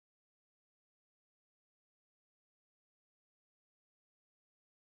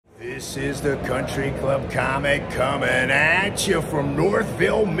This is the Country Club Comic coming at you from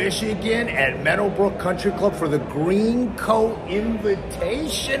Northville, Michigan at Meadowbrook Country Club for the Green Coat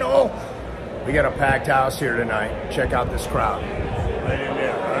Invitational. We got a packed house here tonight. Check out this crowd. Right in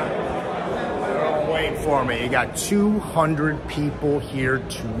there, huh? They're all waiting for me. You got 200 people here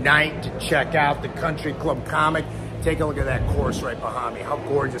tonight to check out the Country Club Comic. Take a look at that course right behind me. How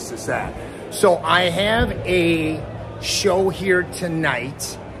gorgeous is that? So I have a show here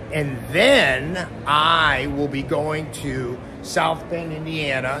tonight, and then I will be going to South Bend,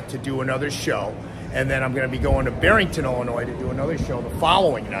 Indiana to do another show, and then I'm going to be going to Barrington, Illinois to do another show the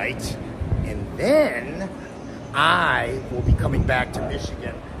following night, and then I will be coming back to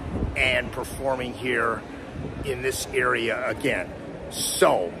Michigan and performing here in this area again.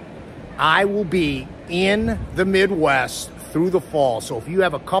 So I will be in the Midwest through the fall. So if you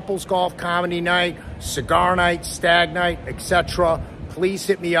have a couples golf comedy night, cigar night, stag night, etc., please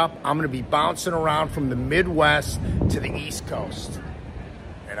hit me up. I'm going to be bouncing around from the Midwest to the East Coast.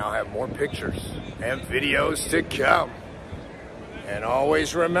 And I'll have more pictures and videos to come. And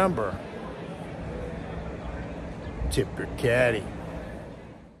always remember, tip your caddy.